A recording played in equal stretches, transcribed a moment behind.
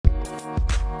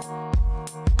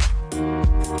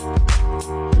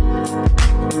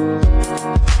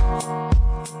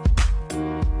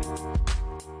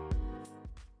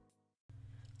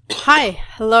Hi,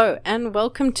 hello, and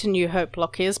welcome to New Hope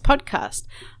Lockyer's podcast.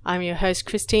 I'm your host,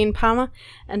 Christine Palmer,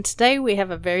 and today we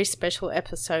have a very special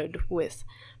episode with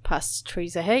Pastor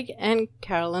Teresa Haig and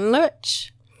Carolyn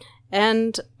Lurch.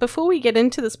 And before we get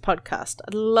into this podcast,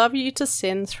 I'd love you to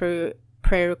send through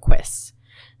prayer requests.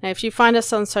 Now, if you find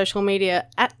us on social media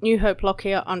at New Hope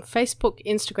Lockyer on Facebook,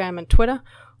 Instagram, and Twitter,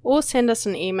 or send us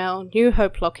an email,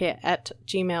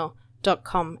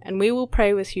 newhopelockyer@gmail.com, and we will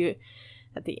pray with you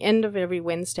at the end of every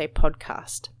Wednesday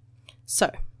podcast.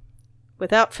 So,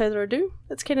 without further ado,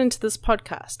 let's get into this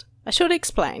podcast. I should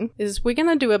explain is we're going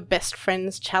to do a best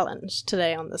friends challenge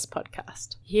today on this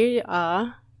podcast. Here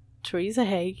are Teresa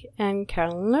Haig and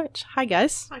Carolyn Lurch. Hi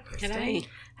guys. Hi Christine.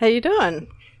 How you doing?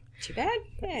 Too bad.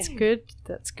 That's good.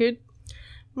 That's good.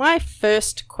 My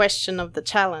first question of the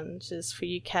challenge is for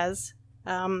you, Kaz.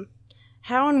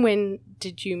 How and when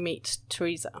did you meet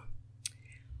Teresa?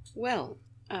 Well,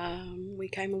 we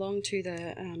came along to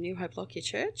the New Hope Lockyer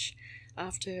Church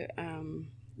after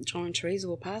John and Teresa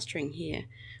were pastoring here.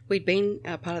 We'd been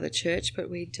part of the church, but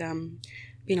we'd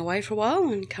been away for a while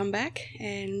and come back,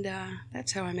 and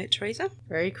that's how I met Teresa.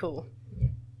 Very cool. Yeah.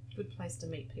 Good place to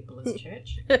meet people is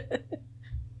church.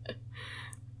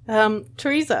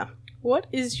 Teresa, what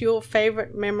is your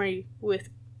favourite memory with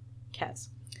Kaz?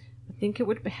 I think it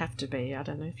would have to be, I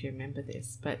don't know if you remember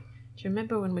this, but do you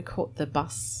remember when we caught the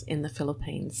bus in the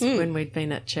Philippines when we'd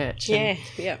been at church? Yeah.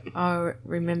 I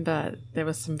remember there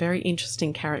were some very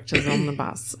interesting characters on the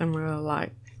bus, and we were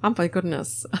like, oh my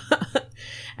goodness.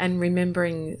 And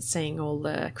remembering seeing all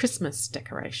the Christmas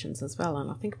decorations as well, and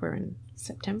I think we're in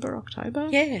September, October?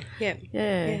 Yeah.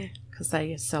 Because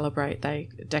they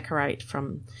decorate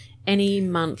from any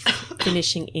month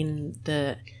finishing in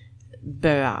the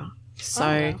Burr.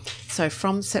 So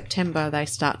from September they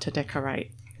start to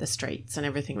decorate the streets and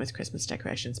everything with Christmas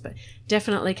decorations, but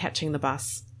definitely catching the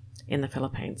bus in the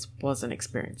Philippines was an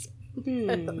experience. For me,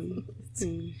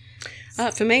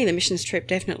 the missions trip,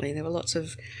 definitely. There were lots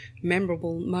of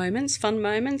memorable moments, fun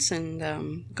moments,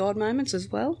 and God moments as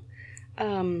well.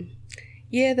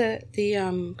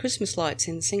 The Christmas lights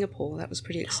in Singapore, that was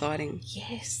pretty exciting.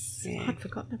 Yes. Yeah. I'd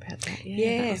forgotten about that.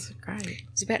 Yeah, that was great. It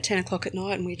was about 10 o'clock at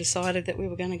night, and we decided that we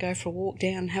were going to go for a walk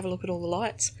down and have a look at all the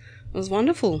lights. It was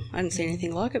wonderful. I hadn't seen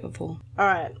anything like it before. All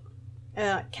right.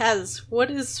 Kaz,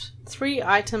 what is 3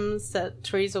 items that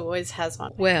Teresa always has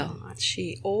on? Well,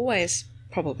 she always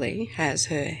probably has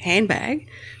her handbag,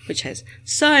 which has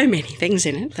so many things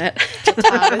in it that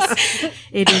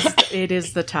It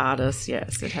is the TARDIS.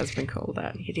 Yes, it has been called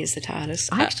that. it is the TARDIS.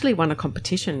 I actually won a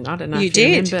competition. I don't know You if you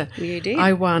did. remember. You did.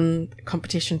 I won a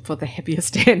competition for the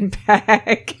heaviest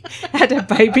handbag at a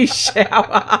baby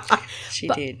shower. She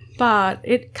did. But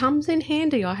it comes in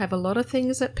handy. I have a lot of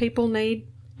things that people need,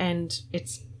 and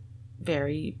it's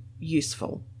very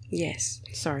useful. Yes,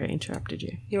 Sorry, I interrupted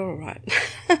you. you're all right.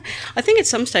 I think at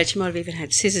some stage you might have even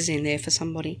had scissors in there for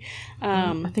somebody.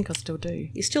 I think I still do.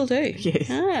 You still do? Yes.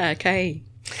 Ah, okay.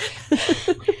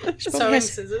 Sewing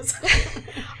scissors.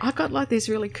 I got like this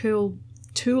really cool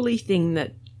tooly thing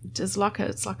that is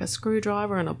it's like a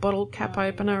screwdriver and a bottle cap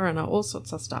opener and all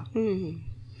sorts of stuff.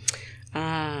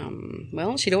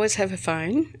 Well, she'd always have her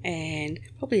phone and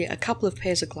probably a couple of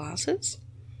pairs of glasses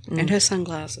and her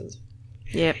sunglasses.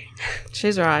 Yep,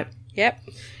 she's right. Yep.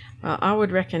 I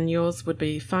would reckon yours would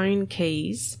be phone,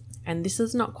 keys, and this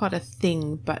is not quite a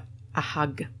thing, but a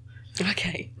hug.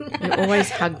 Okay. You always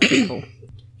hug people.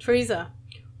 Teresa,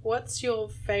 what's your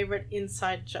favourite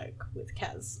inside joke with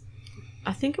Kaz?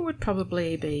 I think it would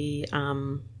probably be,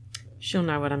 she'll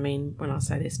know what I mean when I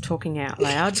say this, talking out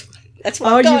loud. That's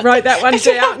what I've you got. wrote that one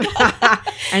down.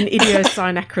 And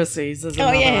idiosyncrasies is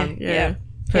another one. Yeah.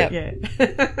 But yeah.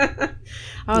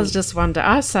 I was just wondering,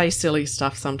 I say silly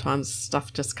stuff sometimes,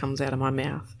 stuff just comes out of my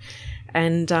mouth.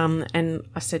 And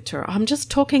I said to her, I'm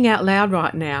just talking out loud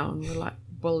right now. And we're like,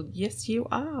 well, yes, you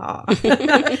are.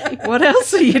 What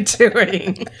else are you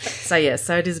doing? So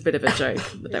it is a bit of a joke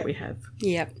that we have.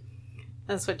 Yep.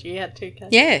 That's what you had too, Kaz.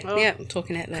 Yeah, Oh, yeah,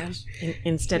 talking out loud.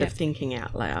 Instead of thinking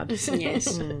out loud. Yes.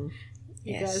 You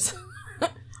Yes. guys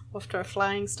off to a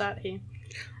flying start here.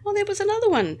 Well, there was another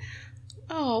one.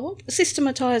 Oh, what?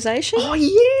 Systematisation? Oh,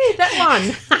 yeah, that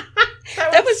one.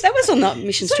 that was on that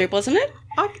mission trip, wasn't it?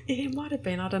 It might have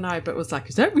been, I don't know, but it was like,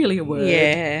 is that really a word?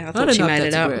 Yeah, I thought don't she know if made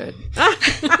it that's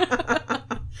up. a word.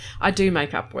 I do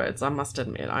make up words, I must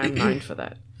admit. I am known for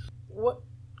that.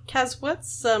 Kaz,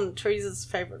 what's Teresa's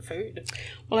favourite food?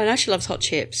 Well, I know she loves hot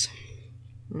chips.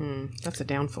 That's a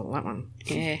downfall, that one.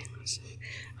 Yeah.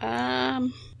 I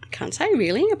can't say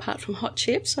really, apart from hot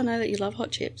chips. I know that you love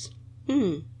hot chips.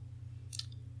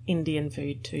 Indian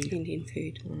food too. Indian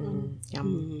food.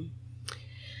 Yum.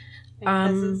 And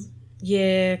Kaz's?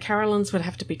 Yeah, Carolyn's would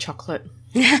have to be chocolate.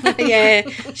 Yeah,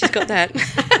 she's got that.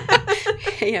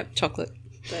 Yep, chocolate.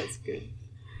 That's good.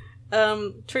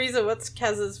 Teresa, what's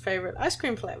Kaz's favourite ice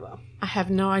cream flavour? I have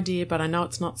no idea, but I know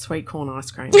it's not sweet corn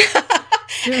ice cream. Do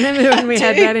you remember when we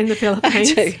had that in the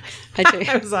Philippines? I do.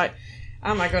 I was like,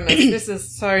 oh my goodness, this is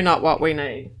so not what we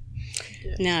need.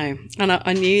 No, and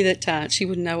I knew that she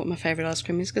wouldn't know what my favourite ice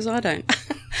cream is because I don't.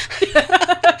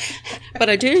 But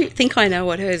I do think I know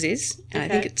what hers is. And I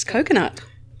think it's coconut.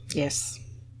 Yes.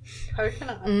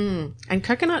 Coconut. And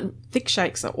coconut thick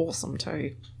shakes are awesome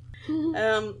too.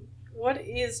 What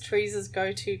is Teresa's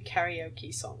go-to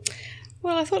karaoke song?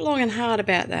 Well, I thought long and hard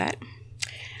about that.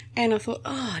 And I thought,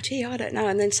 oh, gee, I don't know.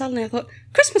 And then suddenly I thought,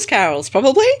 Christmas carols,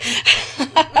 probably.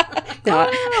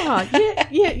 No,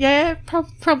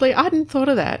 Probably. I hadn't thought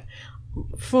of that.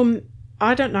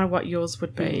 I don't know what yours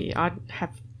would be. I'd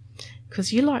have,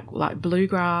 because you like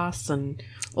bluegrass and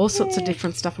all sorts of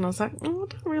different stuff. And I was like, I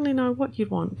don't really know what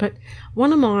you'd want. But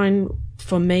one of mine,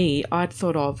 for me, I'd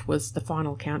thought of was The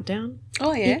Final Countdown.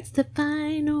 Oh, yeah. It's the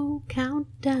final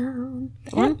countdown.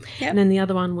 That one. Yep. And then the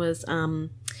other one was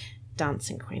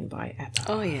Dancing Queen by ABBA.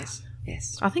 Oh, yes.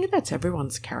 Yes. I think that's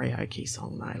everyone's karaoke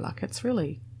song, though. Like, it's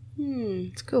really,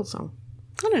 it's a cool song.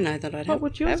 I don't know that I'd What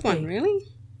would yours have one, be? really.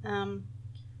 All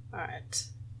right.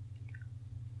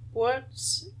 What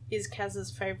is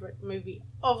Kaz's favourite movie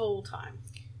of all time?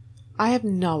 I have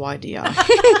no idea.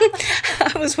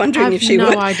 I was wondering if she would.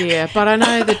 would. No idea, but I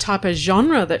know the type of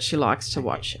genre that she likes to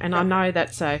watch, and I know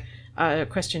that's a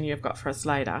question you've got for us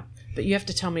later. But you have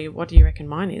to tell me, what do you reckon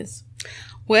mine is?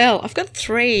 Well, I've got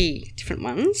 3 different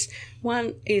ones.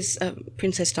 One is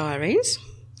Princess Diaries.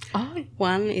 Oh,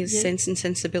 One is Sense and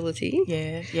Sensibility.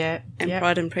 yeah. And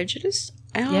Pride and Prejudice.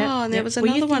 Oh, Yeah, and there yeah. was Were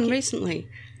you another one thinking- recently.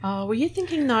 Oh, were you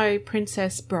thinking, no,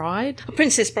 Princess Bride? Oh,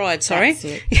 Princess Bride, sorry. That's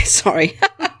it. Yeah, sorry.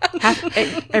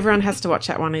 Everyone has to watch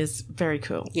that one. Is very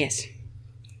cool. Yes.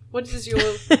 What is your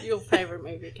favourite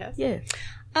movie, Kaz? Yeah.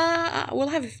 We'll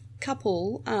have a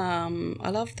couple. I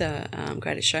love the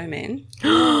Greatest Showman.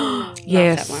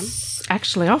 Yes. that one.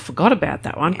 Actually, I forgot about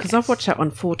that one because I've watched that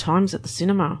one 4 times at the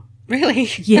cinema. Really?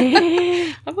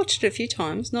 Yeah. I've watched it a few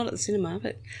times, not at the cinema,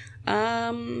 but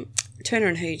Turner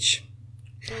and Hooch.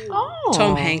 Oh.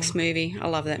 Tom Hanks movie. I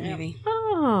love that movie.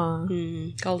 Oh.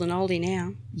 Golden oldie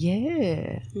now.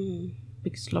 Yeah.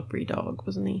 Big slobbery dog,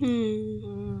 wasn't he?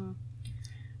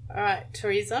 All right,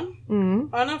 Teresa.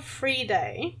 Mm. On a free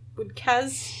day, would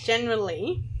Kaz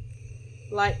generally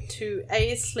like to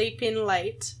A, sleep in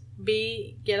late,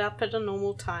 B, get up at a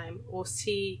normal time, or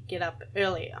C, get up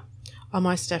earlier? I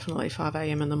most definitely 5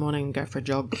 a.m. in the morning and go for a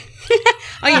jog.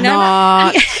 Oh, you know,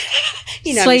 Not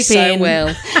you know me sleep so in.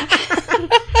 well.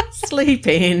 Sleep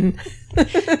in.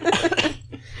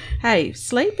 Hey,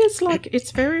 sleep is like,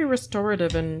 it's very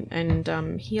restorative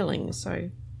and healing. So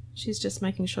she's just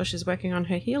making sure she's working on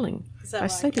her healing Is that by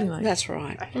right, sleeping Kaz? late. That's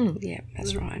right. Yeah,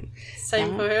 that's right.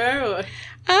 Same for her, or?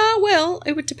 Well,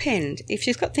 it would depend. If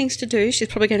she's got things to do, she's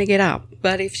probably going to get up.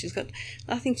 But if she's got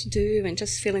nothing to do and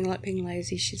just feeling like being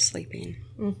lazy, she'd sleep in.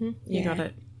 You got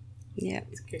it. Yeah.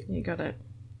 It's good. You got it.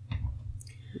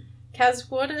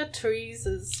 Kaz, what are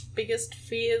Teresa's biggest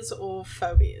fears or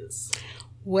phobias?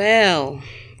 Well,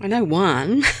 I know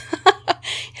one.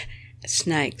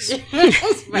 Snakes.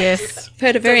 Yes. I've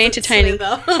heard a very entertaining.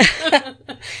 Slither.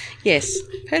 Yes,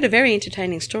 heard a very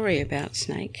entertaining story about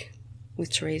snake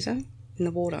with Teresa in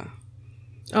the water.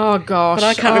 Oh, gosh. But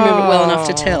I can't remember it well enough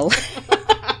to tell.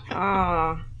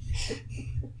 Ah.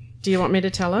 Do you want me to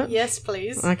tell it? Yes,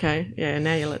 please. Okay, yeah,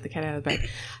 now you let the cat out of the bag.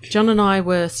 John and I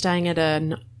were staying at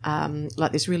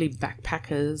like this really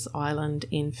backpackers island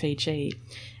in Fiji,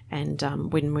 and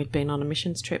when we'd been on a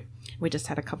missions trip, we just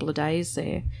had a couple of days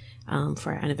there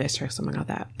for our anniversary or something like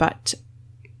that. But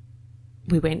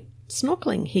we went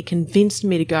snorkeling. He convinced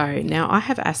me to go. Now, I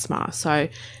have asthma, so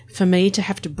for me to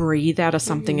have to breathe out of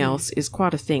something else is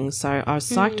quite a thing. So I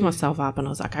psyched myself up and I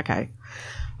was like, okay,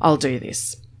 I'll do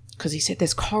this. Because he said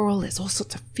there's coral, there's all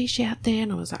sorts of fish out there.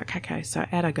 And I was like, okay, so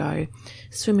out I go,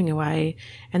 swimming away.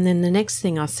 And then the next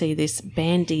thing I see this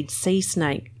bandied sea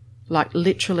snake, like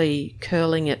literally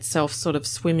curling itself, sort of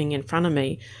swimming in front of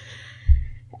me.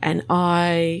 And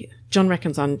John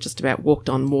reckons I just about walked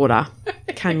on water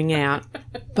coming out.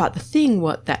 But the thing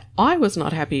that I was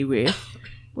not happy with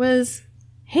was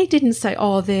he didn't say,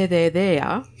 oh,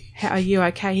 there. Are you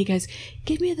okay? He goes,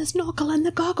 give me the snorkel and the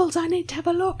goggles. I need to have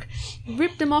a look.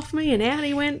 Ripped them off me and out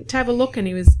he went to have a look, and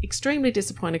he was extremely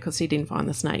disappointed because he didn't find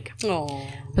the snake. Oh.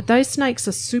 But those snakes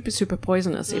are super, super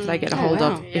poisonous if they get a hold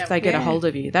of a hold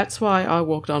of you. That's why I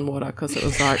walked on water, because it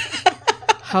was like,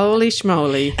 holy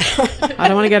schmoly. I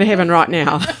don't want to go to heaven right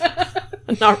now.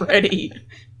 I'm not ready.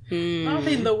 Not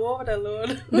in the water,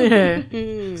 Lord. Yeah,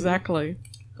 exactly.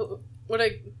 What are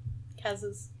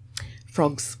Kaz's?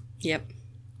 Frogs. Yep.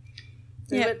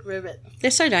 Ribbit. They're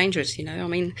so dangerous, you know. I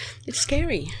mean, it's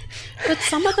scary. But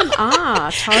some of them are.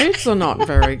 Toads are not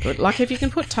very good. Like, if you can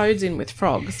put toads in with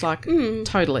frogs, like,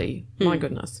 totally. My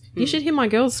goodness. You should hear my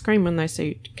girls scream when they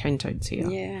see cane toads here.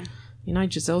 Yeah. You know,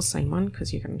 Giselle's seen one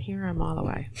because you can hear her a mile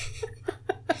away.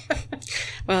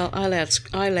 Well,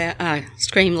 I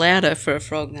scream louder for a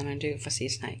frog than I do if I see a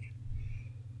snake.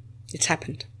 It's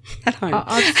happened at home.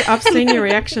 I've seen your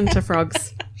reaction to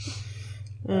frogs.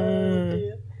 Oh,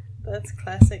 dear. That's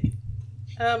classic.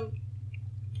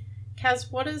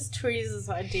 Kaz, what is Teresa's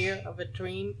idea of a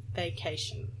dream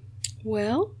vacation?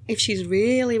 Well, if she's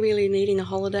really, really needing a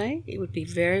holiday, it would be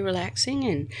very relaxing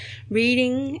and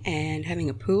reading and having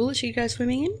a pool that she could go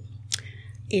swimming in.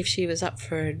 If she was up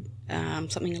for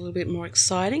something a little bit more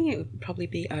exciting, it would probably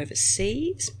be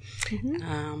overseas,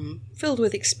 filled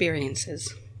with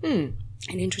experiences and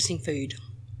interesting food.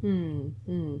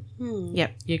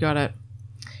 Yep, you got it.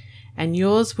 And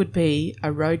yours would be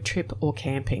a road trip or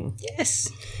camping. Yes.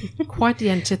 Quite the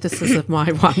antithesis of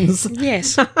my ones.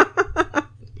 Yes.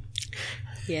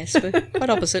 Yes, but quite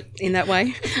opposite in that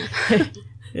way.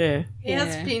 Yeah. There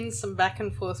has been some back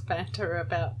and forth banter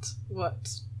about what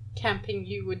camping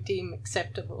you would deem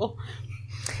acceptable.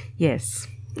 Yes.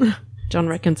 John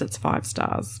reckons it's 5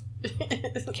 stars.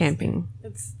 Camping.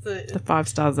 It's The 5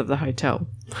 stars of the hotel.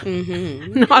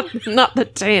 Mm-hmm. Not the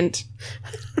tent.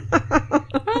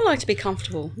 I like to be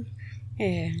comfortable.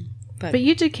 Yeah. But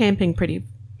you do camping pretty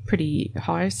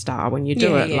high star when you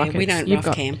do it. Yeah, like we don't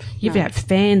rough camp. You've No. got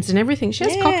fans and everything. She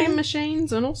has Yeah. coffee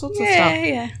machines and all sorts of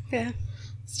stuff. Yeah.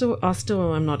 I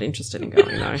still am not interested in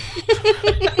going though.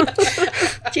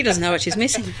 She doesn't know what she's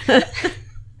missing.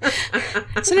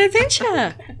 It's an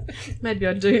adventure. Maybe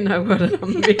I do know what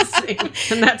I'm missing,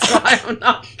 and that's why I'm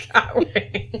not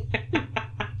going.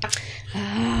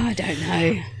 I don't know.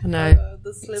 I know.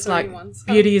 the slithery It's like ones.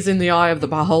 beauty is in the eye of the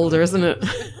beholder, isn't it?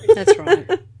 That's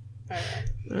right.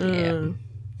 Yeah.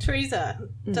 Teresa,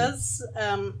 does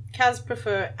Kaz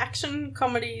prefer action,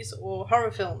 comedies, or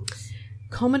horror films?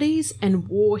 Comedies and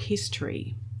war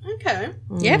history. Okay.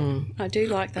 Yep, I do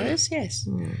like those, yes.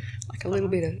 Like a little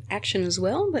bit of action as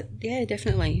well, but yeah,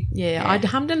 definitely. Yeah, I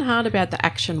hummed and hard about the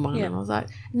action one, Yeah. and I was like,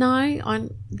 no,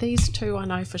 these two I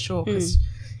know for sure because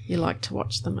you like to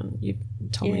watch them, and you've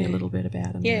told me a little bit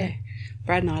about them. Yeah.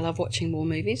 Brad and I love watching war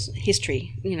movies,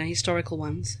 history, historical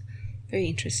ones. Very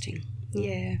interesting.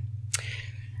 Yeah.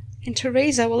 And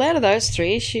Teresa, well, out of those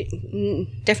three, she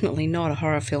definitely not a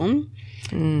horror film,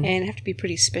 and have to be a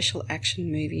pretty special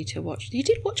action movie to watch. You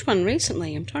did watch one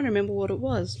recently. I'm trying to remember what it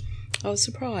was. I was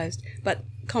surprised. But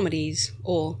comedies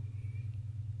or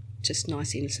just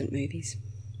nice innocent movies.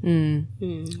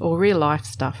 Or real life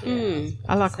stuff.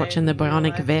 I like watching the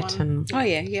Bionic Vet one. Oh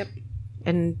yeah, yep.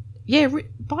 and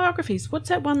biographies. What's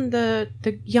that one?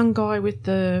 The young guy with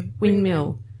the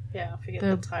windmill. Yeah, I forget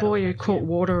The the title. boy who caught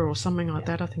water or something like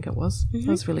that, I think it was. That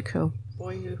was really cool.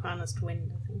 Boy Who Harnessed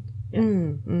Wind, I think.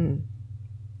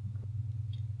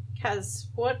 Kaz,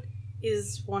 what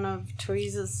is one of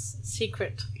Teresa's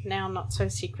secret, now not so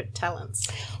secret talents?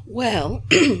 Well,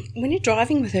 when you're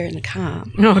driving with her in the car,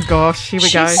 Oh gosh, here we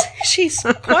go. she's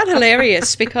quite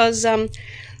hilarious because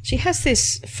she has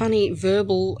this funny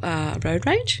verbal road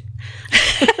rage.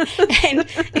 And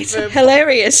it's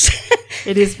hilarious.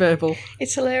 It is verbal.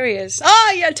 It's hilarious.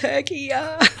 Oh, you turkey.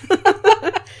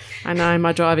 I know,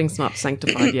 my driving's not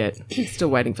sanctified yet. Still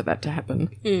waiting for that to happen.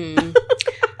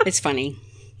 It's funny.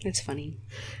 It's funny.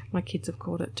 My kids have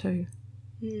caught it too.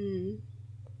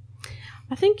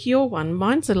 I think your one,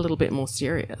 mine's a little bit more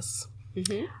serious.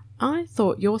 I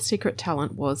thought your secret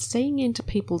talent was seeing into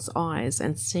people's eyes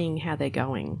and seeing how they're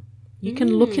going. You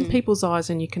can look in people's eyes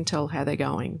and you can tell how they're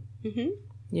going.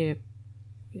 Yeah,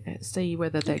 see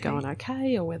whether they're going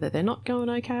okay or whether they're not going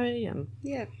okay, and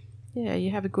Yeah.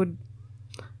 you have a good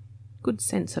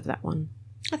sense of that one.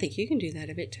 I think you can do that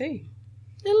a bit too.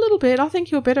 A little bit. I think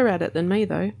you're better at it than me,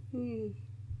 though.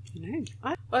 No.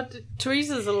 But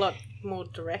Teresa's a lot more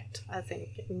direct, I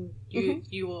think. And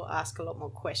you will ask a lot more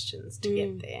questions to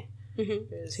get there.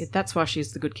 Whereas See, that's why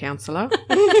she's the good counsellor.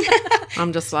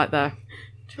 I'm just like the...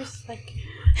 Teresa's like,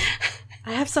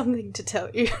 I have something to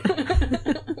tell you.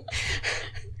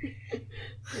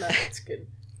 No, it's good.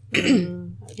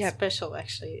 It's special,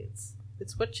 actually.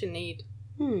 It's what you need.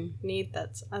 Need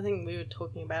that. I think we were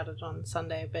talking about it on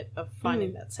Sunday a bit of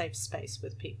finding that safe space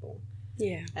with people.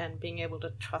 Yeah. And being able to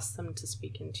trust them to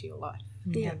speak into your life.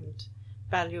 Yeah. And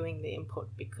valuing the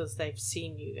input because they've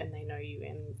seen you and they know you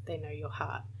and they know your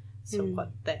heart. So what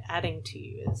they're adding to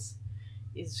you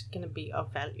is going to be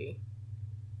of value.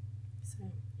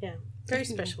 So, yeah, very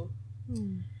special.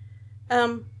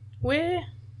 Where,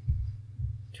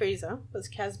 Teresa, was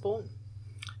Kaz born?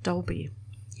 Dalby.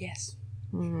 Yes.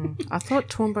 I thought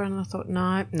Toowoomba and I thought,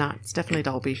 no, it's definitely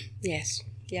Dalby. Yes.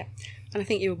 Yep. And I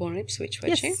think you were born in Ipswich,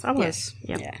 weren't you? Yes, I was.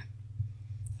 Yes. Yep.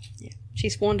 Yeah.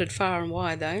 She's wandered far and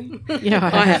wide, though. Yeah,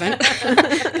 I haven't.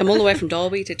 Come all the way from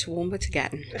Dalby to Toowoomba to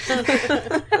Gatton.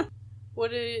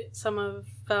 What are some of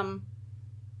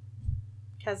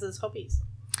Kaz's hobbies?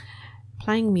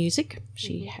 Playing music.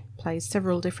 She plays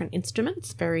several different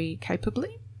instruments very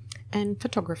capably. And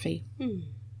photography.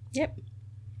 Yep.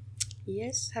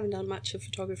 Yes, haven't done much of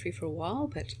photography for a while,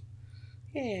 but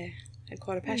yeah, had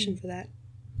quite a passion for that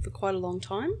for quite a long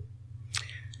time.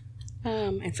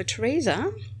 And for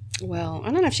Teresa, well,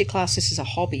 I don't know if she classed this as a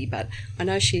hobby, but I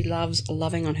know she loves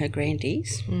loving on her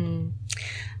grandies,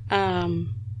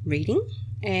 reading,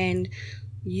 and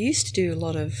used to do a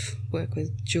lot of work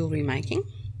with jewellery making.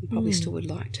 Probably still would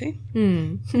like to.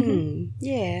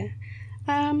 Yeah.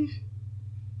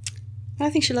 I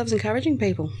think she loves encouraging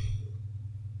people.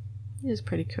 It is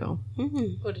pretty cool.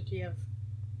 What did you have?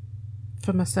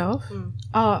 For myself?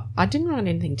 Oh, I didn't write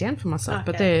anything down for myself,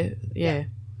 but they're, yeah.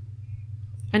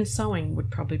 And sewing would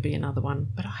probably be another one,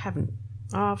 but I haven't.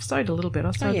 Oh, I've sewed a little bit.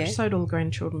 I sewed all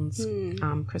grandchildren's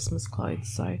Christmas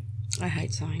clothes, so. I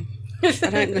hate sewing. I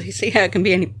don't really see how it can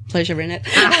be any pleasure in it.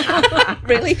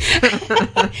 Really?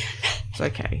 It's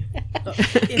okay.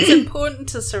 It's important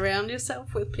to surround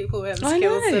yourself with people who have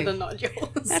skills that are not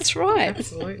yours. That's right.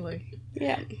 Absolutely.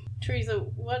 Yeah. Teresa,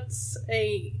 what's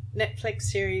a Netflix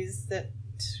series that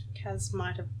Kaz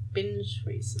might have binged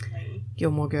recently?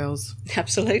 Gilmore Girls.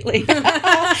 Absolutely.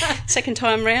 Second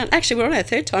time round. Actually, we're on our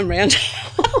third time round.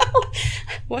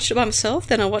 Watched it by myself,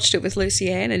 then I watched it with Lucy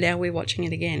Ann, and now we're watching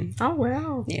it again. Oh,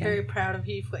 wow. Yeah. Very proud of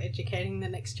you for educating the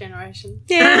next generation.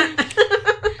 Yeah.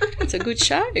 It's a good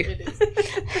show. It is.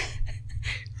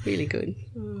 Really good.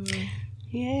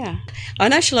 Yeah. I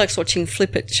know she likes watching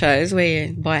flip it shows where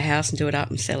you buy a house and do it up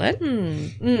and sell it.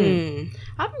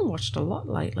 I haven't watched a lot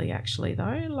lately, actually,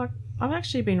 though. Like, I've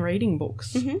actually been reading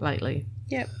books lately.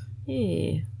 Yep.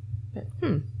 Yeah. But,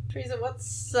 Teresa,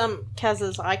 what's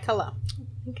Kaz's eye colour?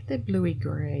 I think they're bluey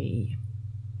grey.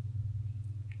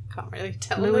 Can't really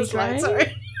tell. Bluey Sorry.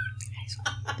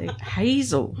 They're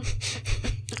hazel.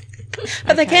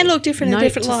 But they can look different in Note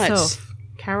different to lights. self,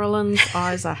 Carolyn's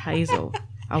eyes are hazel.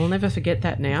 I will never forget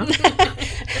that now.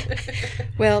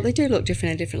 Well, they do look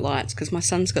different in different lights because my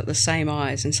son's got the same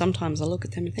eyes, and sometimes I look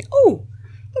at them and think, oh,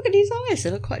 look at his eyes.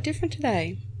 They look quite different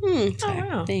today. So,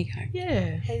 wow. There you go.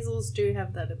 Yeah. Hazels do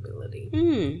have that ability.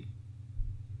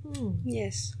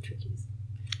 Yes.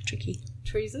 Tricky.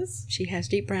 Teresa's? She has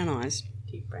deep brown eyes.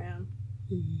 Deep brown.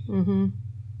 Mm-hmm.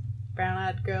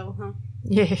 Brown-eyed girl, huh?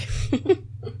 Yeah.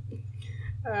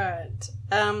 Alright.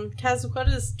 Kaz, what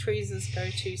is Teresa's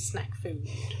go-to snack food?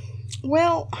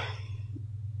 Well,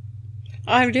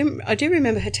 I do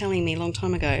remember her telling me a long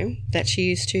time ago that she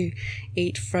used to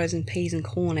eat frozen peas and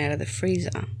corn out of the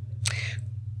freezer.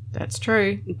 That's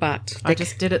true. But I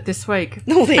just did it this week.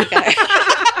 Oh, there you go.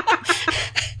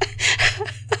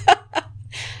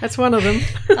 That's one of them.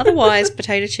 Otherwise,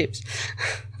 potato chips.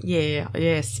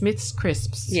 Yeah. Smith's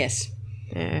Crisps. Yes.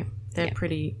 Yeah, they're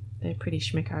pretty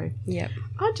schmicko. Yep.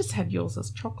 I just had yours as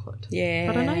chocolate. Yeah.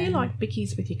 But I know you like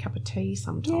Bickies with your cup of tea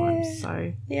sometimes, Yeah.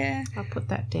 so Yeah. I put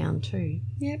that down too.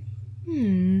 Yep.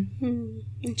 And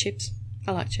chips.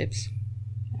 I like chips.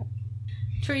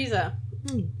 Teresa,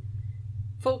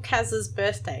 for Kaz's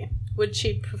birthday, would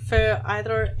she prefer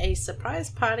either a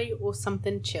surprise party or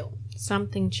something chill?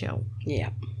 Something chill. Yeah.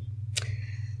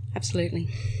 Absolutely.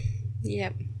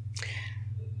 Yep.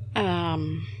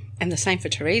 And the same for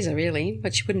Teresa, really,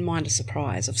 but she wouldn't mind a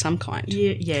surprise of some kind.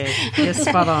 Yeah,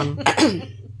 spot on.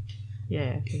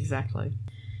 Yeah, exactly.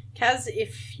 Kaz,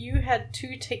 if you had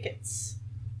 2 tickets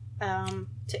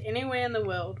to anywhere in the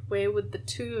world, where would the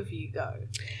 2 of you go?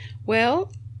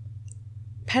 Well,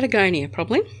 Patagonia,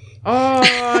 probably. Oh,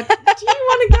 do you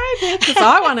want to go there? Because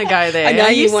I want to go there. I know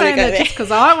Are you wanna saying go that there. just because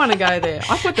I want to go there.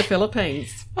 I put the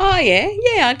Philippines. Oh, yeah.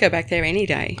 Yeah, I'd go back there any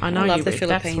day. I know I love you the would.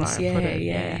 That's Philippines. why I put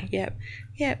it,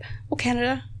 Yep. Or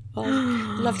Canada.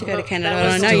 I'd love to go to Canada. That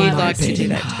And was I know my you'd like to do beating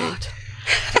that heart. too.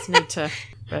 Just need to,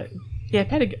 but yeah,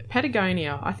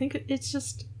 Patagonia. I think it's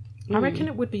just. I reckon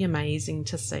it would be amazing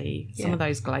to see some of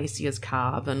those glaciers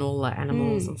carve and all the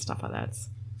animals and stuff like that.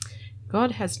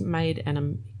 God has made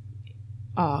an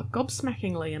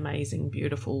gobsmackingly amazing,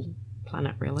 beautiful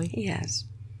planet. Really, He has.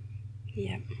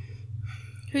 Yeah.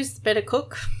 Who's the better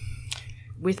cook?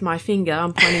 with my finger,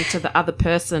 I'm pointing to the other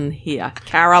person here,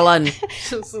 Carolyn.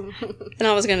 And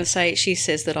I was going to say, she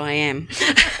says that I am.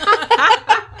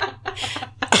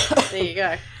 There you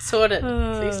go. Sorted.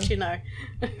 At least you know.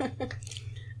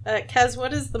 Kaz,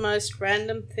 what is the most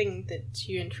random thing that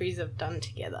you and Teresa have done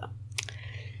together?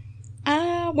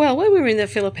 Well, when we were in the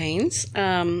Philippines,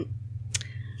 I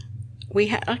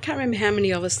can't remember how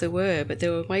many of us there were, but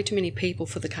there were way too many people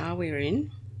for the car we were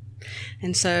in.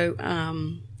 And so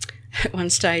at one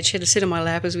stage, she had to sit on my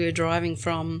lap as we were driving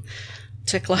from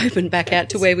Tacloban back out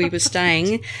to where we were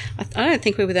staying. I don't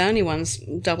think we were the only ones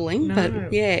doubling,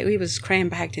 but yeah, we was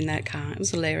cram-packed in that car. It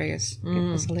was hilarious.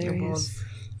 It was hilarious. It was.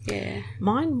 Yeah.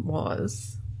 Mine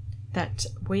was that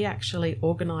we actually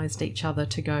organised each other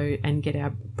to go and get our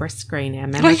breast screen, our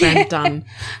mammogram done.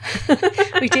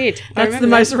 We did. That's the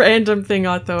most random thing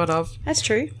I thought of. That's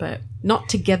true. But not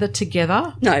together.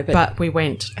 No, but we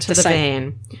went to the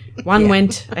van. One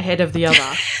went ahead of the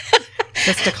other,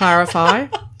 just to clarify.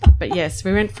 But yes,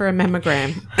 we went for a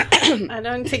mammogram. I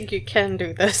don't think you can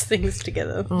do those things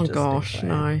together. Oh gosh,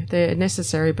 no. They're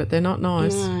necessary, but they're not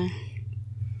nice. No.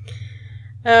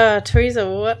 Teresa,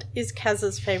 what is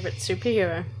Kaz's favourite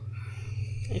superhero?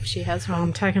 If she has one.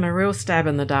 I'm taking a real stab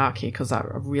in the dark here because I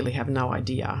really have no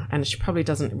idea. And she probably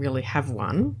doesn't really have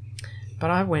one. But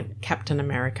I went Captain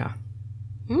America.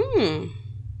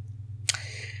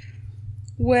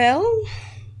 Well,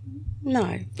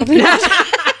 no.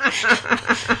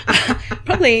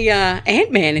 Probably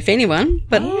Ant-Man, if anyone.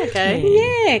 But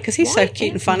yeah, because he's so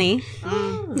cute and funny.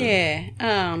 Yeah.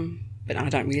 But I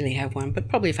don't really have one. But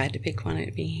probably if I had to pick one,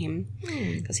 it'd be him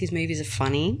because his movies are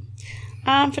funny.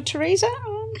 For Teresa,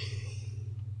 I'm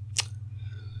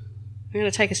going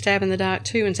to take a stab in the dark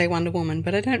too and say Wonder Woman,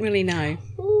 but I don't really know.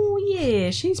 Oh, yeah,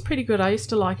 she's pretty good. I used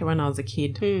to like her when I was a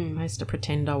kid. I used to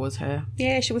pretend I was her.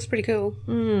 Yeah, she was pretty cool.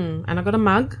 And I got a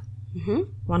mug,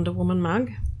 Wonder Woman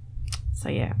mug. So,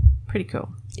 yeah, pretty cool.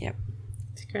 Yep.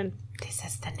 It's good. This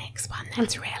is the next one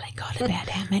that's really good about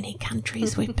how many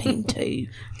countries we've been to.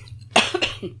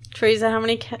 Teresa, how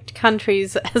many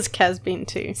countries has Kaz been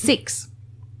to? 6.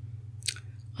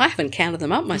 I haven't counted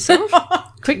them up myself.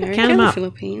 Quick, America, count them up.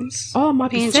 Philippines. Oh, it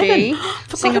might be PNG,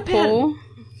 7. Singapore.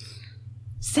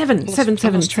 7. Who have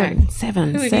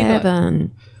you got?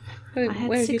 I had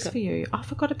Where have you 6 got? for you. I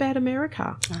forgot about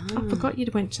America. I forgot you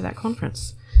went to that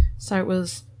conference. So it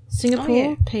was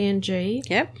Singapore, PNG,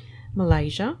 Yep.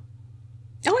 Malaysia.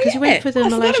 Oh, Because yeah. you went for the I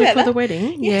forgot Malaysia about for the that.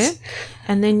 wedding. Yes. Yeah.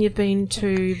 And then you've been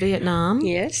to Vietnam,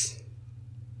 Yes.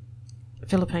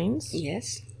 Philippines.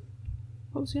 Yes.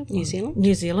 What was the other New one? Zealand.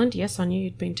 New Zealand, yes, I knew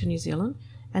you'd been to New Zealand.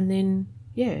 And then,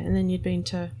 you'd been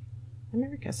to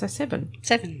America. So 7.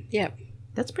 7. Yep.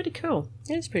 That's pretty cool.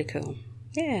 It is pretty cool.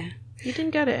 Yeah. You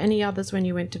didn't go to any others when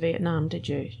you went to Vietnam, did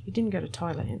you? You didn't go to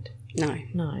Thailand. No.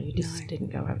 No, you just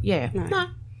didn't go out. Yeah.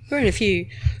 No. We're in a few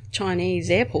Chinese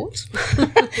airports.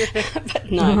 But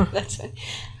no, that's it.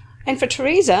 And for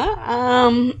Teresa,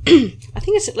 I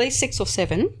think it's at least 6 or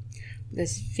 7.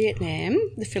 There's Vietnam,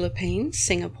 the Philippines,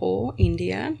 Singapore,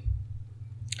 India,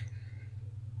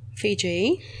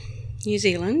 Fiji, New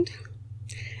Zealand,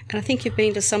 and I think you've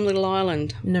been to some little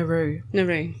island. Nauru.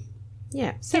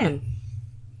 Yeah, 7.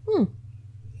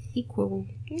 Equal.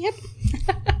 Yep.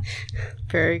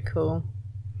 Very cool.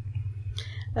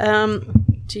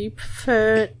 Do you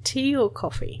prefer tea or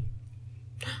coffee?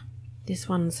 This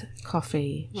one's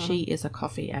coffee. She is a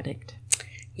coffee addict.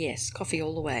 Yes, coffee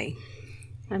all the way.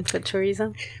 And for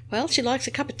Teresa? Well, she likes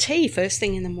a cup of tea first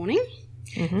thing in the morning,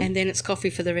 and then it's coffee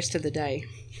for the rest of the day.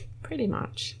 Pretty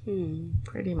much.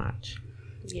 Pretty much.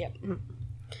 Yep.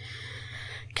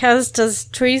 Kaz, does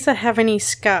Teresa have any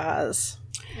scars?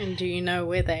 And do you know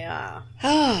where they are?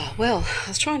 Oh, well, I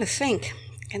was trying to think,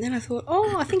 and then I thought,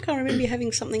 I think I remember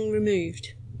having something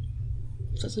removed.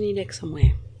 So it's on your neck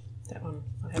somewhere. That one.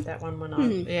 I had that one when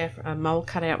a mole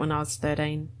cut out when I was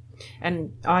 13.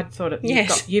 And I thought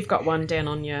you've got one down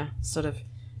on your sort of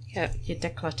your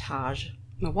décolletage.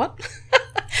 My what?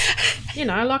 You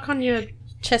know, like on your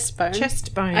Chest bone.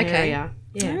 area.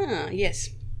 Yeah. Ah, yes.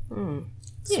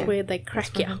 It's where they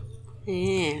crack you.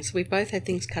 Yeah, so we both had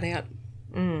things cut out.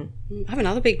 I have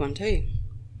another big one too.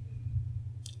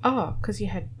 Oh, because you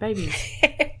had babies.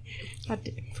 I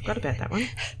forgot about that one.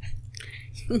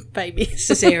 Baby.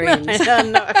 Cesareans.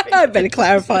 No, I better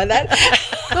clarify that.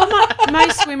 Well,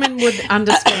 most women would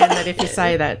understand that if you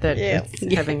say that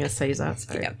it's having a Caesar.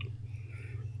 So. Yep.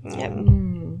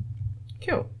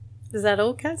 Cool. Is that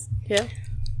all, Kaz? Yeah.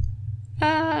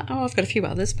 I've got a few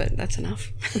others, but that's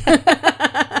enough.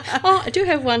 I do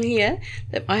have one here.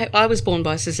 That I was born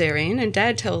by cesarean, and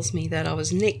Dad tells me that I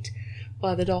was nicked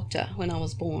by the doctor when I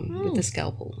was born with the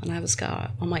scalpel, and I have a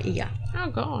scar on my ear, Oh,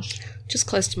 gosh. just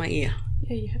close to my ear.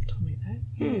 Yeah, you have told me that.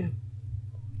 Yeah.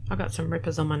 I got some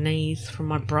rippers on my knees from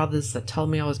my brothers that told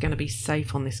me I was going to be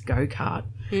safe on this go-kart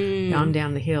going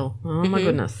down the hill. Oh, my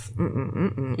goodness.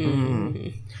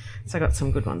 So I got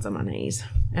some good ones on my knees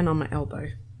and on my elbow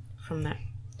from that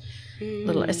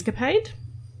little escapade.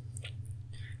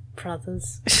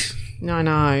 Brothers. I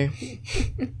know.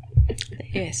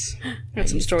 Yes. I've got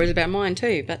some stories about mine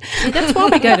too, but That's why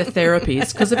we go to therapy.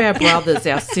 It's because of our brothers,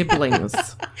 our siblings.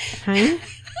 Hey?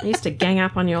 I used to gang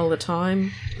up on you all the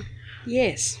time.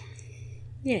 yes.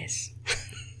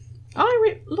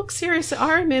 Look, seriously,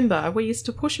 I remember we used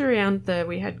to push around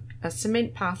we had a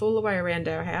cement path all the way around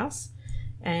our house,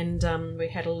 and we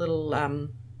had a little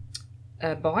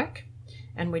bike,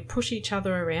 and we'd push each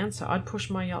other around. So I'd push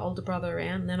my older brother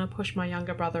around, and then I'd push my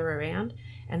younger brother around,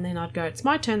 and then I'd go, it's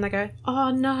my turn. They go,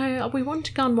 oh no, we want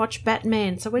to go and watch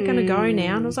Batman, so we're going to go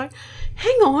now. And I was like,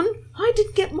 hang on, I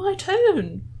didn't get my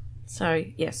turn. So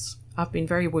yes, I've been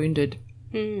very wounded.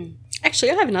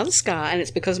 Actually, I have another scar, and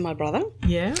it's because of my brother.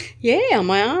 Yeah? Yeah, on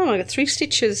my arm. I got 3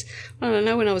 stitches. I don't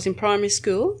know, when I was in primary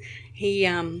school. He,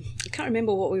 I can't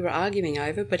remember what we were arguing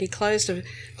over, but he closed a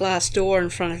glass door in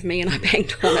front of me and I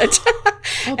banged on it.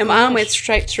 And my arm went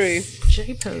straight through.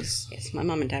 Jeepers. Yes, my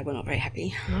mum and dad were not very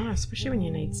happy. No, especially when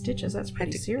you need stitches. That's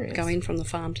pretty serious. Go in from the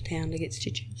farm to town to get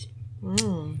stitches.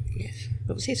 Yes.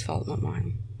 It was his fault, not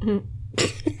mine.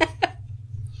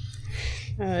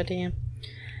 Oh dear.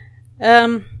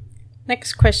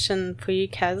 Next question for you,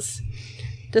 Kaz.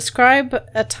 Describe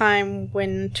a time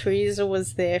when Teresa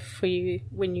was there for you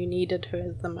when you needed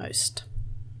her the most.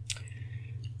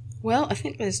 Well, I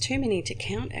think there's too many to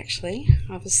count, actually.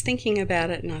 I was thinking about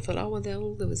it and I thought, oh, well, there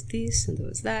was this and there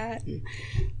was that. And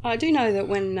I do know that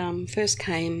when first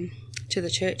came to the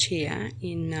church here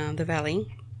in the valley,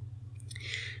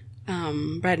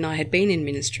 Brad and I had been in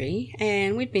ministry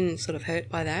and we'd been sort of hurt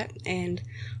by that. And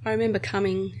I remember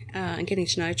coming and getting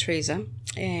to know Teresa,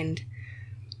 and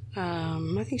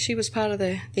I think she was part of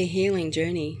the healing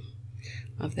journey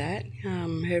of that,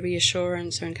 her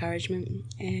reassurance, her encouragement.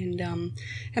 And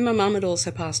my mum had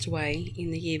also passed away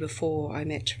in the year before I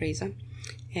met Teresa.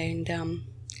 And,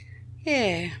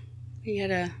 we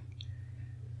had a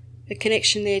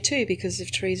connection there too, because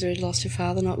of Teresa had lost her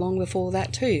father not long before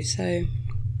that too. So,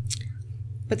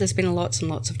 but there's been lots and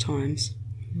lots of times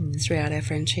throughout our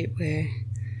friendship where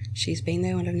she's been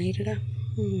there when I've needed her.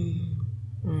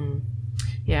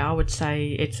 Yeah, I would say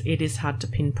it is hard to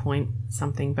pinpoint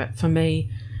something, but for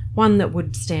me, one that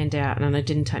would stand out, and it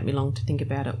didn't take me long to think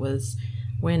about it, was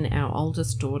when our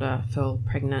oldest daughter fell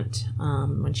pregnant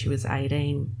when she was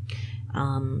 18.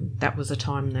 That was a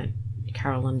time that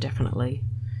Carolyn definitely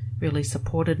really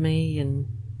supported me and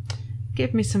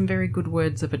gave me some very good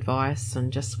words of advice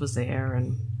and just was there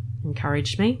and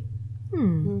encouraged me.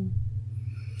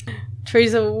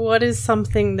 Teresa, what is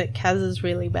something that Kaz is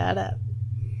really bad at?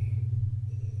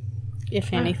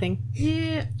 If anything.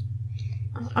 Yeah.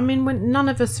 I mean, none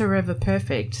of us are ever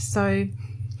perfect, so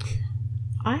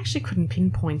I actually couldn't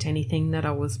pinpoint anything that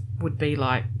I would be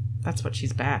like, that's what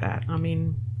she's bad at. I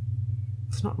mean,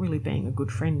 it's not really being a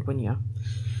good friend when you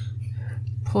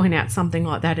point out something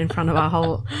like that in front of a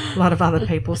whole lot of other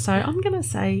people. So I'm going to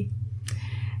say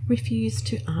refuse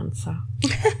to answer.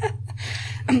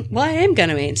 Well, I am going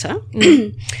to answer.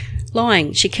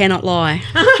 Lying. She cannot lie.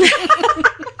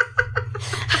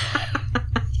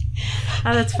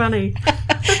 Oh, that's funny.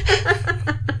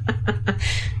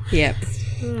 Yep.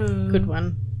 Good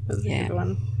one. That's Yeah. a good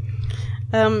one.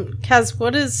 Kaz,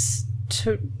 what is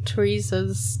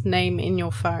Teresa's name in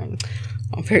your phone?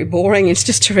 I'm very boring. It's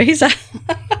just Teresa.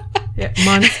 Yeah,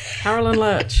 mine's Carolyn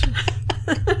Lurch.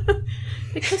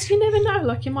 Because you never know,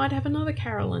 like you might have another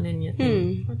Carolyn in your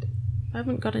thing. I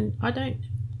don't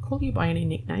call you by any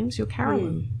nicknames. You're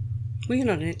Carolyn. Well, you're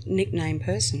not a nickname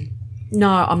person. No,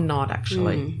 I'm not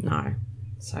actually. No.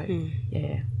 So,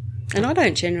 yeah. And I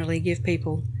don't generally give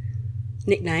people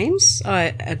nicknames.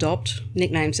 I adopt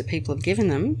nicknames that people have given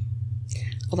them.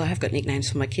 Although I have got nicknames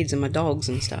for my kids and my dogs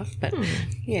and stuff. But,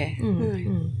 yeah.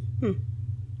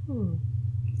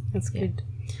 That's good.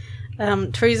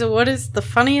 Teresa, what is the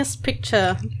funniest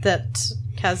picture that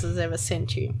Kaz has ever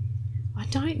sent you? I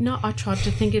don't know. I tried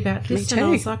to think about this Me and I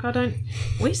too. was like,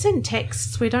 we send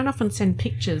texts. We don't often send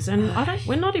pictures. And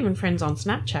we're not even friends on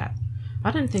Snapchat. I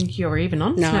don't think you're even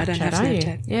on Snapchat, I don't have are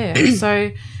Snapchat. you? Yeah.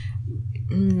 So,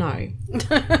 no.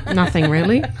 Nothing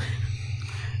really.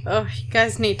 Oh, you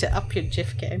guys need to up your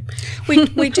GIF game.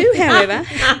 We do, however.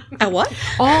 A what?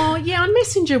 Oh, yeah, on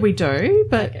Messenger we do,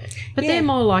 but Okay. they're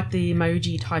more like the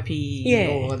emoji typey Yeah.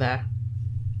 or the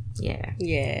Yeah.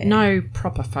 Yeah. No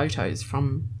proper photos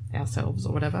from ourselves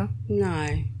or whatever.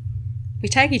 No. We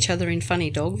tag each other in funny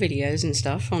dog videos and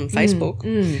stuff on Facebook.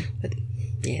 But,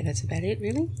 yeah, that's about it,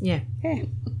 really. Yeah. Yeah.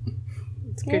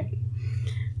 It's good.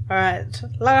 All right.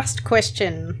 Last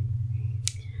question.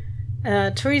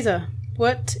 Teresa,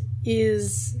 what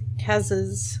is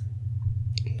Kaz's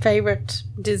favourite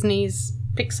Disney's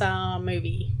Pixar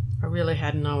movie? I really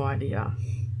had no idea.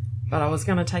 But I was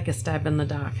going to take a stab in the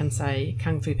dark and say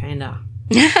Kung Fu Panda.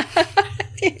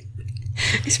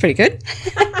 It's pretty good.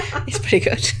 It's pretty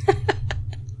good.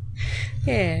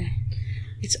 Yeah.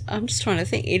 I'm just trying to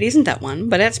think. It isn't that one,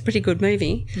 but that's a pretty good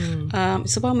movie.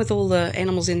 It's the one with all the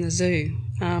animals in the zoo.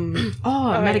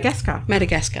 Madagascar.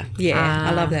 Madagascar. Yeah,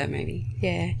 I love that movie.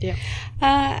 Yeah. Yeah.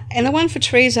 And the one for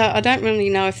Teresa, I don't really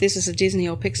know if this is a Disney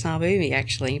or Pixar movie,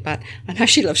 actually, but I know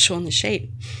she loves Shaun the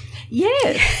Sheep.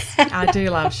 Yes. I do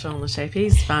love Shaun the Sheep.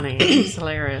 He's funny. He's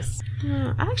hilarious.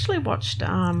 I actually watched,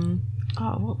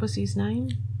 what was his name?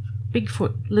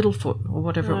 Littlefoot, or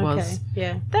whatever it was.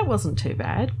 Yeah. That wasn't too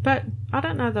bad, but I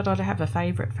don't know that I'd have a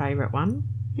favourite one.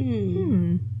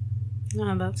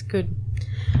 No, that's good.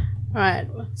 All right.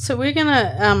 So we're going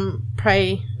to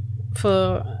pray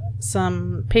for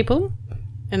some people.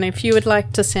 And if you would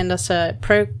like to send us a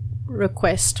prayer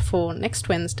request for next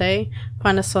Wednesday,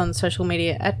 find us on social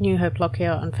media at New Hope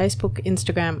Lockyer on Facebook,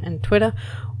 Instagram and Twitter,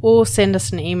 or send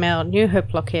us an email,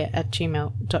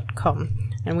 newhopelockyer@gmail.com.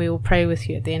 And we will pray with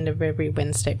you at the end of every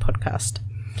Wednesday podcast.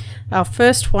 Our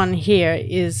first one here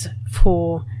is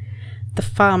for the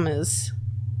farmers,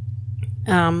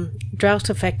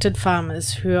 drought-affected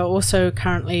farmers who are also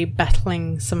currently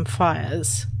battling some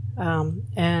fires.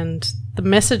 And the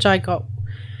message I got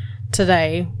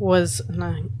today was, and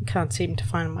I can't seem to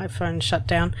find my phone shut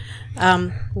down,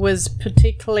 was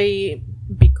particularly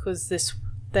because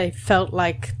they felt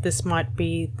like this might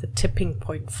be the tipping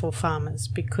point for farmers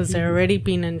because they've already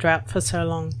been in drought for so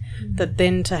long that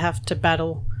then to have to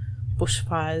battle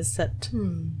bushfires, that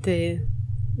their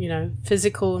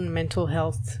physical and mental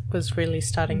health was really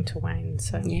starting to wane.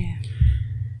 So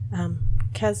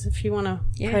Kaz, if you want to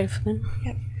pray for them.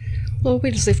 Yep. Lord,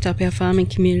 we just lift up our farming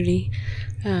community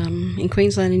in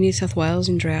Queensland and New South Wales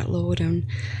in drought, Lord, and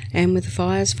with the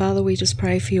fires, Father, we just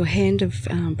pray for your hand of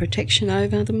protection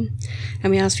over them,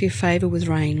 and we ask for your favour with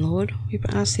rain, Lord. We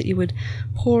ask that you would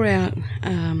pour out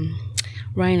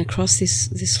rain across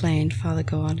this land, Father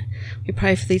God. We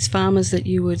pray for these farmers that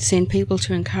you would send people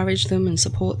to encourage them and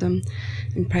support them,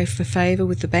 and pray for favour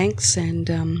with the banks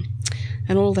and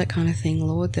all that kind of thing,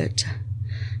 Lord, that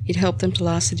you'd help them to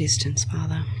last the distance,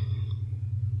 Father.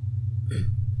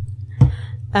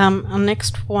 Our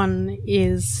next one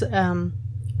is a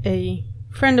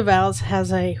friend of ours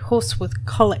has a horse with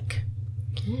colic,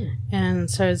 and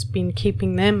so has been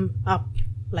keeping them up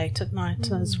late at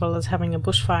night as well as having a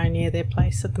bushfire near their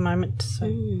place at the moment. So,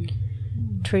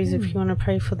 Teresa, if you want to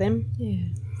pray for them. Yeah.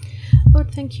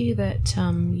 Lord, thank you that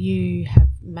you have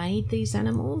made these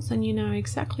animals and you know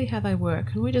exactly how they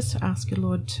work. And we just ask you,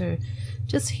 Lord, to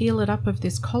just heal it up of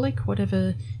this colic,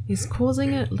 whatever is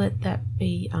causing it. Let that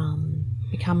be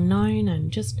become known, and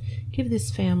just give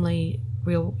this family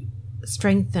real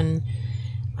strength and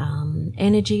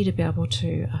energy to be able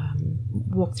to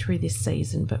walk through this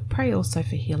season. But pray also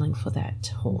for healing for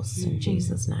that horse in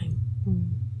Jesus' name.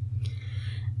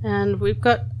 And we've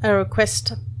got a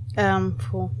request from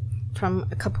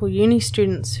a couple of uni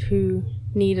students who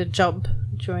need a job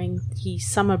during the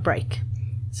summer break.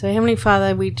 So, Heavenly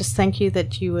Father, we just thank you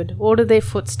that you would order their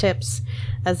footsteps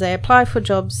as they apply for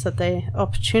jobs, that their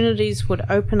opportunities would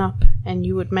open up and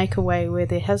you would make a way where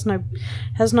there has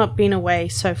not been a way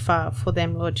so far for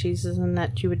them, Lord Jesus, and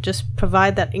that you would just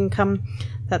provide that income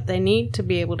that they need to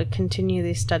be able to continue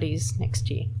their studies next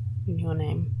year. In your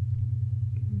name.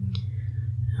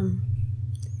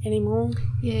 Any more?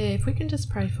 Yeah, if we can just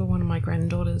pray for one of my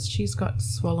granddaughters. She's got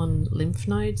swollen lymph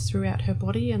nodes throughout her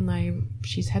body, and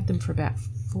she's had them for about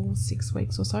 4-6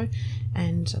 weeks or so,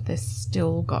 and they've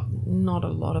still got not a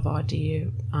lot of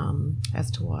idea as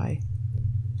to why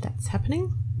that's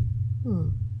happening.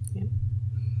 Yeah.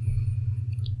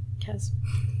 Kaz,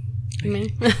 you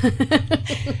mean?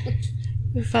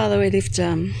 Father, we lift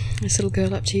this little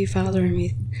girl up to you, Father, and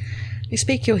we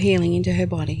speak your healing into her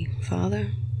body,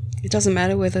 Father. It doesn't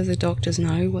matter whether the doctors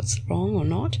know what's wrong or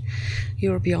not.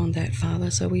 You're beyond that, Father.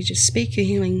 So we just speak your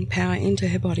healing power into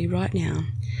her body right now,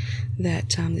 that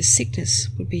the sickness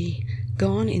would be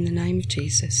gone in the name of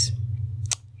Jesus.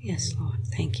 Yes, Lord.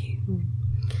 Thank you.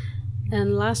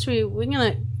 And last week,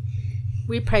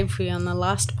 we prayed for you on the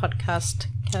last podcast,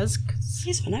 Kaz.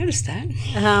 Yes, I noticed that.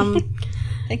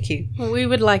 Thank you. Well, we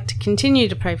would like to continue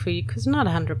to pray for you because not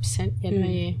 100% yet, are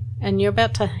you? and you're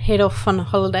about to head off on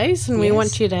holidays, and we Yes.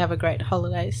 want you to have a great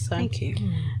holiday. So, Thank you.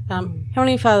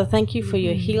 Heavenly Father, thank you for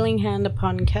your healing hand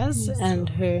upon Kaz, and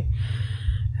her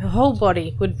whole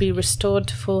body would be restored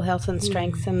to full health and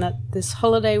strength, and that this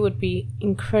holiday would be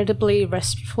incredibly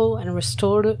restful and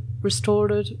restorative,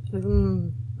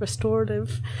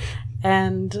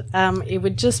 and it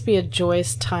would just be a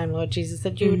joyous time, Lord Jesus,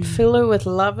 that you would fill her with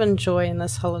love and joy in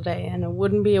this holiday, and it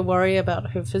wouldn't be a worry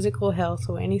about her physical health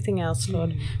or anything else,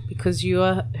 Lord, because you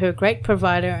are her great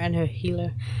provider and her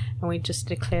healer, and we just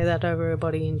declare that over her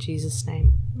body in Jesus'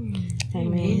 name.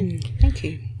 Amen. Thank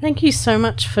you. Thank you so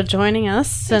much for joining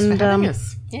us. Thanks and for having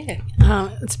us. Yeah.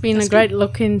 It's been a great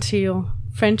look into your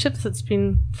friendships. It's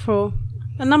been for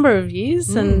a number of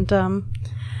years, and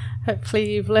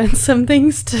hopefully you've learned some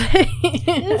things today.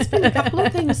 There's been a couple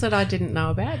of things that I didn't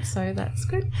know about, so that's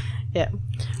good. Yeah.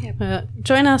 Yep.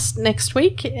 Join us next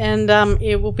week, and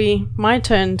it will be my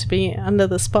turn to be under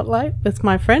the spotlight with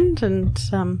my friend, and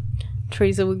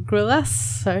Teresa will grill us.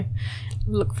 So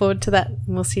look forward to that.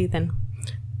 We'll see you then.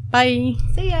 Bye.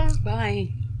 See ya.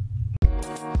 Bye.